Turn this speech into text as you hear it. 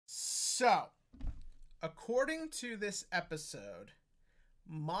So, according to this episode,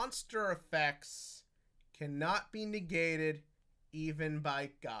 monster effects cannot be negated even by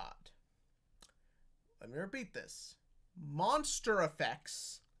God. Let me repeat this. Monster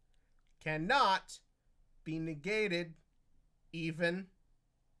effects cannot be negated even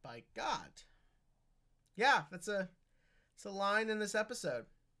by God. Yeah, that's a line in this episode.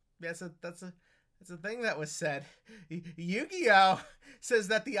 Yeah, that's a thing that was said. Yu-Gi-Oh says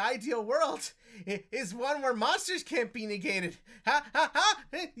that the ideal world is one where monsters can't be negated.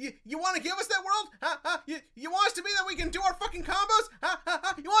 You want to give us that world? You want us to be that we can do our fucking combos?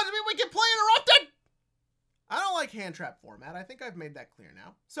 You want us to be we can play interrupted? I don't like hand trap format. I think I've made that clear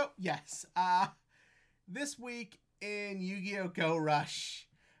now. So yes, this week in Yu-Gi-Oh! Go Rush,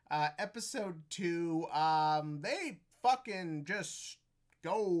 episode 2, they fucking just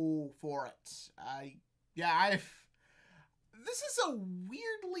go for it. This is a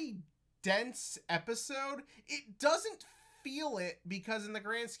weirdly dense episode. It doesn't feel it because in the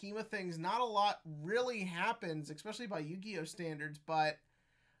grand scheme of things, not a lot really happens, especially by Yu-Gi-Oh! Standards, but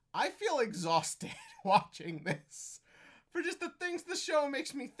I feel exhausted watching this for just the things the show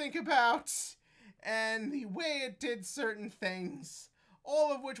makes me think about and the way it did certain things,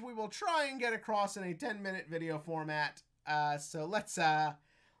 all of which we will try and get across in a 10-minute video format. So let's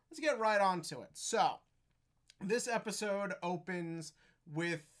get right on to it. So this episode opens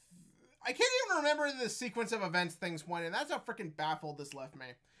with, I can't even remember the sequence of events things went in. That's how freaking baffled this left me.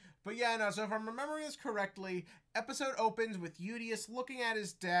 But yeah, no, so if I'm remembering this correctly, episode opens with Yugioh looking at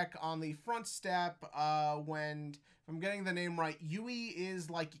his deck on the front step when, if I'm getting the name right, Yui is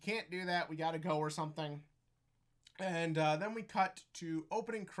like, you can't do that, we gotta go or something. And then we cut to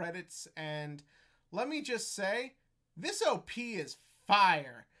opening credits, and let me just say, this OP is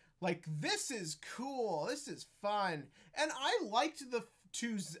fire. Like, this is cool. This is fun. And I liked the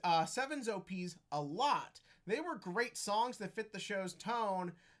two Sevens OPs a lot. They were great songs that fit the show's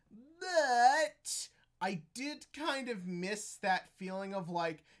tone, but I did kind of miss that feeling of,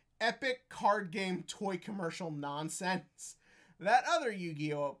 like, epic card game toy commercial nonsense that other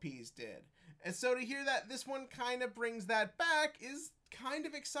Yu-Gi-Oh! OPs did. And so to hear that this one kind of brings that back is kind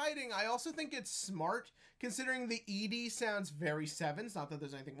of exciting. I also think it's smart, considering the ED sounds very Sevens, not that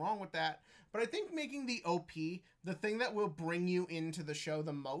there's anything wrong with that, but I think making the OP the thing that will bring you into the show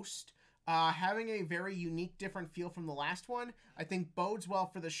the most, having a very unique, different feel from the last one, I think bodes well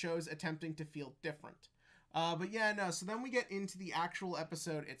for the show's attempting to feel different. But yeah, no, so then we get into the actual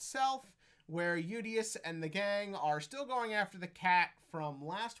episode itself, where Yugioh and the gang are still going after the cat from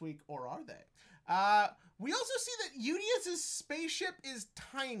last week, or are they? We also see that Yugioh's spaceship is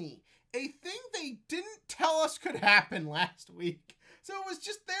tiny, a thing they didn't tell us could happen last week. So it was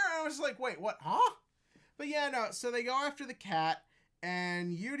just there, and I was like, wait, what, huh? But yeah, no, so they go after the cat,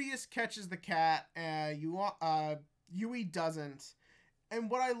 and Yugioh catches the cat, Yui doesn't. And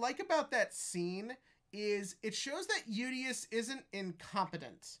what I like about that scene is it shows that Yugioh isn't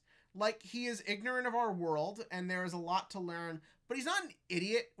incompetent. Like, he is ignorant of our world, and there is a lot to learn, but he's not an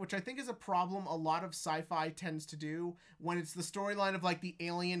idiot, which I think is a problem a lot of sci-fi tends to do when it's the storyline of, like, the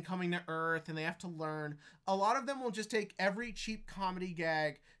alien coming to Earth and they have to learn. A lot of them will just take every cheap comedy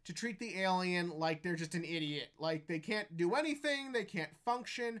gag to treat the alien like they're just an idiot. Like, they can't do anything, they can't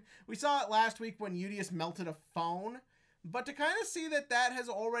function. We saw it last week when Yugioh melted a phone, but to kind of see that that has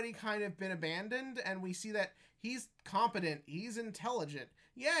already kind of been abandoned, and we see that he's competent, he's intelligent.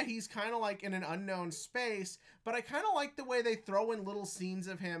 Yeah, he's kind of like in an unknown space, but I kind of like the way they throw in little scenes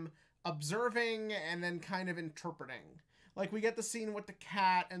of him observing and then kind of interpreting. Like, we get the scene with the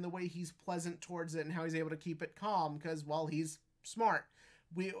cat and the way he's pleasant towards it and how he's able to keep it calm because, well, he's smart.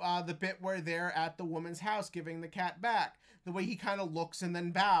 The bit where they're at the woman's house giving the cat back, the way he kind of looks and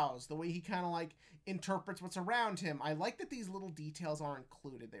then bows, the way he kind of like interprets what's around him. I like that these little details are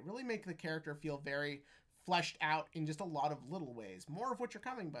included. They really make the character feel very fleshed out in just a lot of little ways, more of which are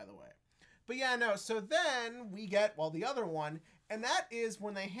coming, by the way. But yeah, no, so then we get, well, the other one, and that is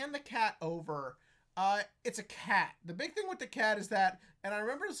when they hand the cat over, it's a cat. The big thing with the cat is that, and I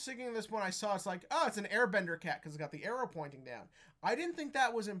remember singing this when I saw, it's like, oh, it's an airbender cat because it's got the arrow pointing down. I didn't think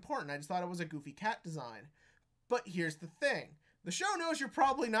that was important. I just thought it was a goofy cat design. But here's the thing. The show knows you're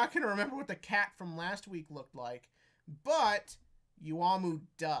probably not going to remember what the cat from last week looked like, but Yuamu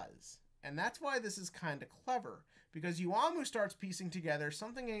does. And that's why this is kind of clever, because Yuamu starts piecing together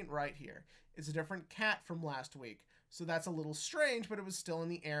something ain't right here. It's a different cat from last week, so that's a little strange, but it was still in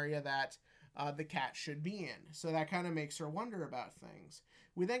the area that the cat should be in. So that kind of makes her wonder about things.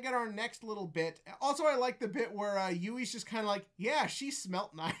 We then get our next little bit. Also, I like the bit where Yui's just kind of like, yeah, she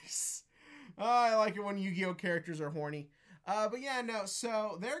smelt nice. I like it when Yu-Gi-Oh characters are horny. But yeah, no,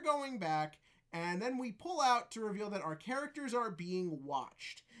 so they're going back, and then we pull out to reveal that our characters are being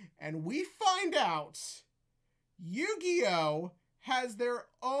watched. And we find out Yu-Gi-Oh! Has their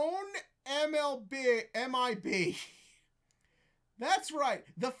own MIB. That's right.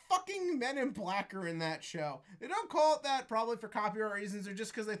 The fucking Men in Black are in that show. They don't call it that probably for copyright reasons or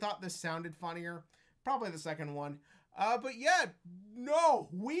just because they thought this sounded funnier. Probably the second one. But yeah, no,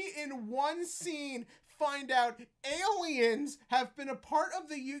 we in one scene find out aliens have been a part of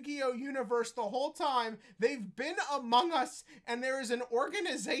the Yu-Gi-Oh universe the whole time. They've been among us, and there is an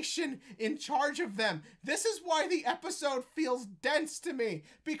organization in charge of them. This is why the episode feels dense to me,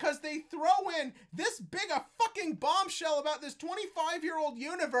 because they throw in this big a fucking bombshell about this 25-year-old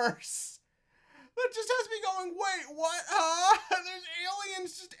universe. That just has me going, wait, what? There's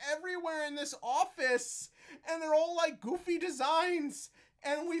aliens just everywhere in this office, and they're all like goofy designs.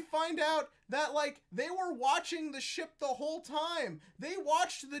 And we find out that, like, they were watching the ship the whole time. They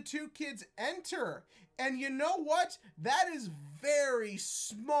watched the two kids enter. And you know what? That is very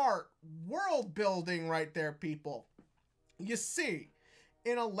smart world building right there, people. You see,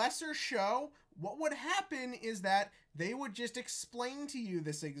 in a lesser show, what would happen is that they would just explain to you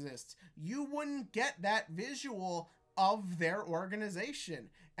this exists. You wouldn't get that visual of their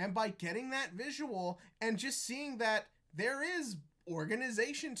organization. And by getting that visual and just seeing that there is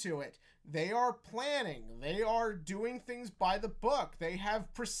organization to it, they are planning, they are doing things by the book, they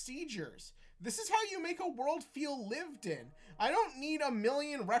have procedures. This is how you make a world feel lived in. I don't need a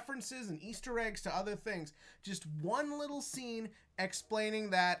million references and Easter eggs to other things. Just one little scene explaining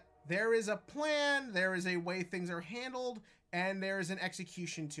that there is a plan, there is a way things are handled, and there is an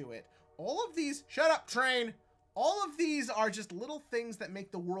execution to it. All of these, shut up train, all of these are just little things that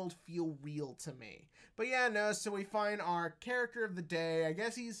make the world feel real to me. But yeah, no, so we find our character of the day. I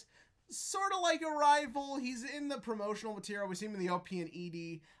guess he's sort of like a rival. He's in the promotional material. We see him in the OP and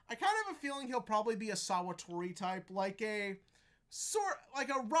ED. I kind of have a feeling he'll probably be a Sawatori type, like a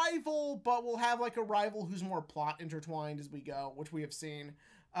rival, but we'll have like a rival who's more plot intertwined as we go, which we have seen.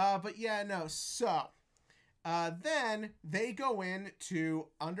 But yeah, no, so then they go in to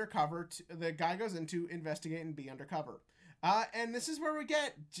undercover. The guy goes in to investigate and be undercover. And this is where we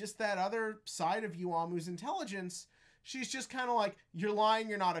get just that other side of Yuamu's intelligence. She's just kind of like, you're lying,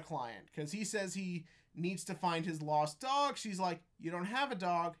 you're not a client. Because he says he needs to find his lost dog. She's like, you don't have a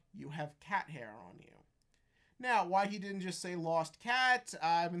dog, you have cat hair on you. Now, why he didn't just say lost cat,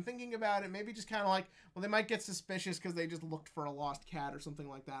 I've been thinking about it. Maybe just kind of like, well, they might get suspicious because they just looked for a lost cat or something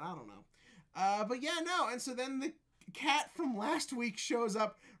like that. I don't know. But yeah, no. And so then the cat from last week shows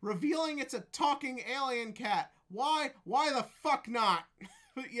up, revealing it's a talking alien cat. Why? Why the fuck not?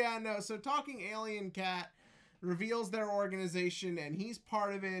 But yeah, no. So talking alien cat reveals their organization, and he's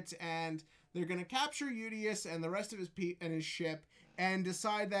part of it, and they're going to capture Udius and the rest of his ship, and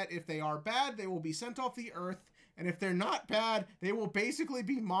decide that if they are bad, they will be sent off the Earth, and if they're not bad, they will basically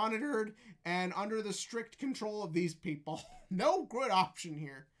be monitored and under the strict control of these people. No good option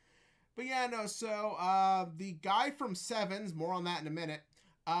here. But yeah, no, so the guy from Sevens, more on that in a minute,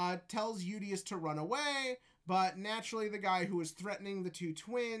 tells Udius to run away, but naturally the guy who is threatening the two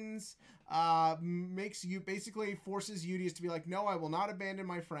twins basically forces Udius to be like, no, I will not abandon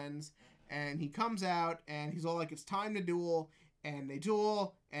my friends. And he comes out and he's all like, it's time to duel. And they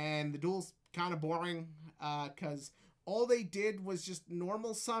duel, and the duel's kind of boring because all they did was just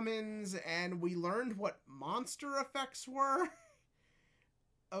normal summons, and we learned what monster effects were.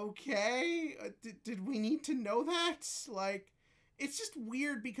 Okay, did we need to know that? Like, it's just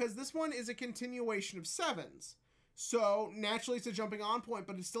weird because this one is a continuation of Sevens. So, naturally it's a jumping on point,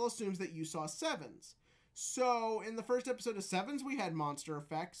 but it still assumes that you saw Sevens. So, in the first episode of Sevens, we had monster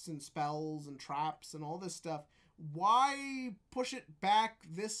effects and spells and traps and all this stuff. Why push it back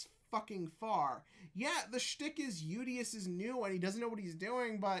this fucking far? Yeah, the shtick is Udius is new and he doesn't know what he's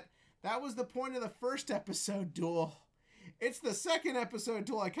doing, but that was the point of the first episode duel. It's the second episode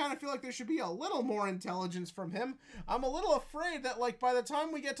duel. I kind of feel like there should be a little more intelligence from him. I'm a little afraid that, like, by the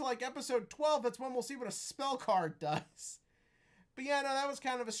time we get to, like, episode 12, that's when we'll see what a spell card does. But yeah, no, that was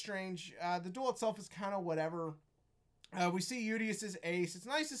kind of a strange. The duel itself is kind of whatever. We see Udius's ace. It's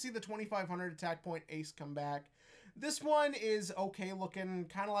nice to see the 2500 attack point ace come back. This one is okay looking,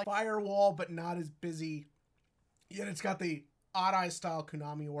 kind of like Firewall, but not as busy. Yet it's got the Odd Eye style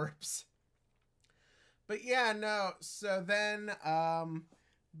Konami orbs. But yeah, no, so then,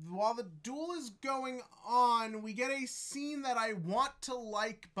 while the duel is going on, we get a scene that I want to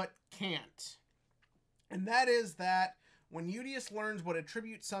like, but can't. And that is that when Udius learns what a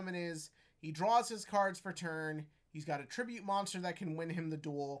tribute summon is, he draws his cards for turn, he's got a tribute monster that can win him the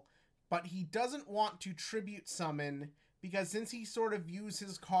duel, but he doesn't want to tribute summon because since he sort of views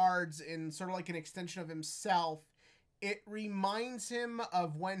his cards in sort of like an extension of himself, it reminds him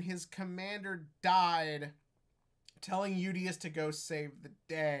of when his commander died, telling Udius to go save the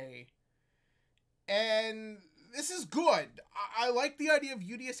day. And this is good. I like the idea of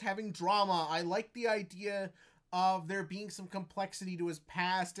Udius having drama. I like the idea of there being some complexity to his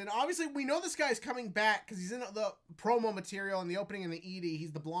past. And obviously we know this guy's coming back because he's in the promo material in the opening in the ED.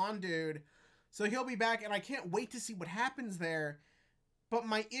 He's the blonde dude. So he'll be back, and I can't wait to see what happens there. But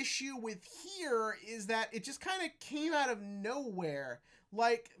my issue with here is that it just kind of came out of nowhere.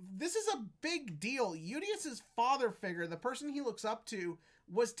 Like, this is a big deal. Udius's father figure, the person he looks up to,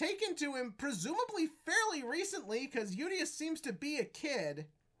 was taken to him presumably fairly recently, because Udius seems to be a kid.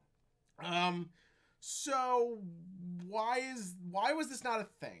 So why was this not a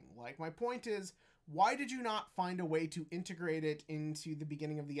thing? Like, my point is, why did you not find a way to integrate it into the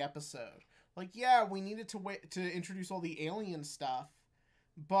beginning of the episode? Like, yeah, we needed to wait to introduce all the alien stuff,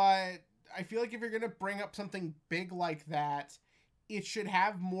 but I feel like if you're going to bring up something big like that, it should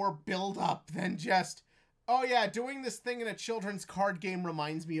have more build up than just, oh yeah, doing this thing in a children's card game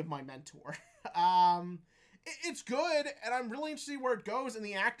reminds me of my mentor. It's good, and I'm really interested to see where it goes, and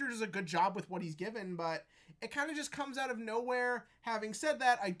the actor does a good job with what he's given, but it kind of just comes out of nowhere. Having said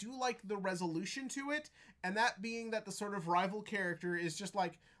that, I do like the resolution to it, and that being that the sort of rival character is just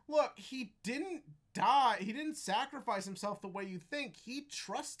like, look, he didn't die, he didn't sacrifice himself the way you think, he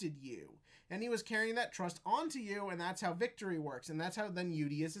trusted you, and he was carrying that trust onto you, and that's how victory works, and that's how then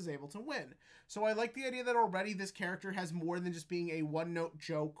Udius is able to win. So I like the idea that already this character has more than just being a one-note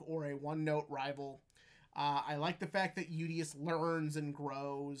joke or a one-note rival. I like the fact that Udius learns and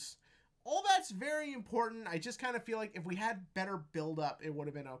grows. All that's very important. I just kind of feel like if we had better build-up, it would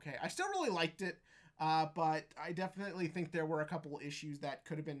have been okay. I still really liked it, but I definitely think there were a couple issues that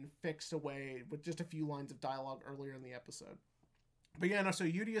could have been fixed away with just a few lines of dialogue earlier in the episode. But yeah, no, so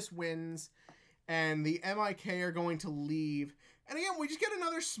Udius wins, and the MIK are going to leave. And again, we just get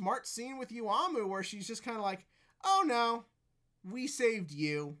another smart scene with Yuamu where she's just kind of like, oh no, we saved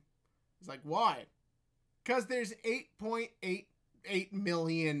you. It's like, why? Because there's 8.88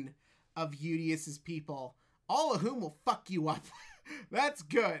 million of Udius's people, all of whom will fuck you up. That's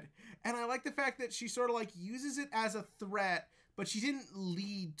good. And I like the fact that she sort of like uses it as a threat, but she didn't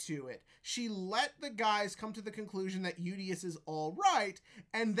lead to it. She let the guys come to the conclusion that Udius is all right,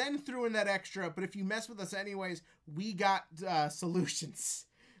 and then threw in that extra, but if you mess with us anyways, we got solutions.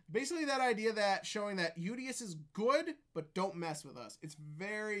 Basically that idea that showing that Udius is good, but don't mess with us. It's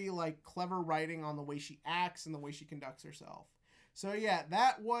very like clever writing on the way she acts and the way she conducts herself. So yeah,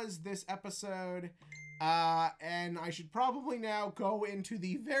 that was this episode. And I should probably now go into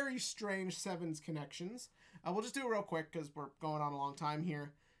the very strange Sevens connections. We'll just do it real quick because we're going on a long time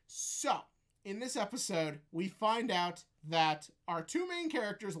here. So, in this episode, we find out that our two main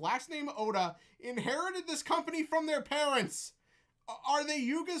characters, last name Oda, inherited this company from their parents. Are they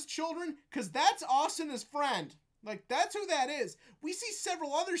Yuga's children? Because that's Asuna's friend. Like, that's who that is. We see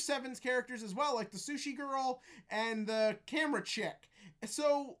several other Sevens characters as well, like the sushi girl and the camera chick.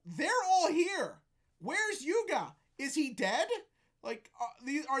 So, they're all here. Where's Yuga? Is he dead? Like,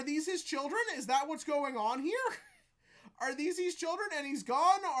 are these his children? Is that what's going on here? Are these his children and he's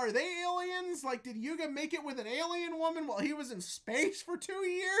gone? Are they aliens? Like, did Yuga make it with an alien woman while he was in space for 2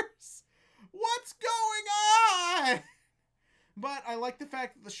 years? What's going on? But I like the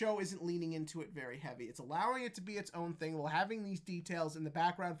fact that the show isn't leaning into it very heavy. It's allowing it to be its own thing while having these details in the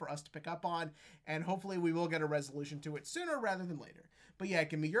background for us to pick up on, and hopefully we will get a resolution to it sooner rather than later. But yeah,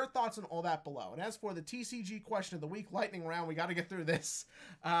 give me your thoughts on all that below. And as for the TCG question of the week, lightning round, we got to get through this.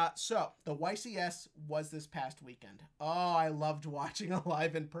 So, the YCS was this past weekend. Oh, I loved watching a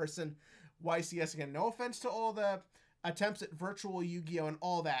live in-person YCS again. No offense to all the attempts at virtual Yu-Gi-Oh! And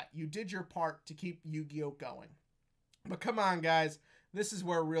all that. You did your part to keep Yu-Gi-Oh! Going. But come on, guys. This is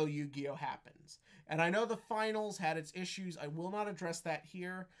where real Yu-Gi-Oh! Happens. And I know the finals had its issues. I will not address that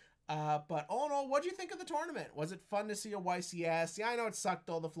here. But all in all, what'd you think of the tournament? Was it fun to see a YCS? Yeah, I know it sucked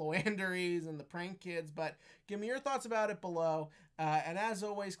all the Floanderies and the prank kids, but give me your thoughts about it below. And as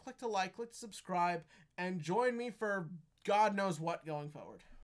always, click to like, click to subscribe, and join me for God knows what going forward.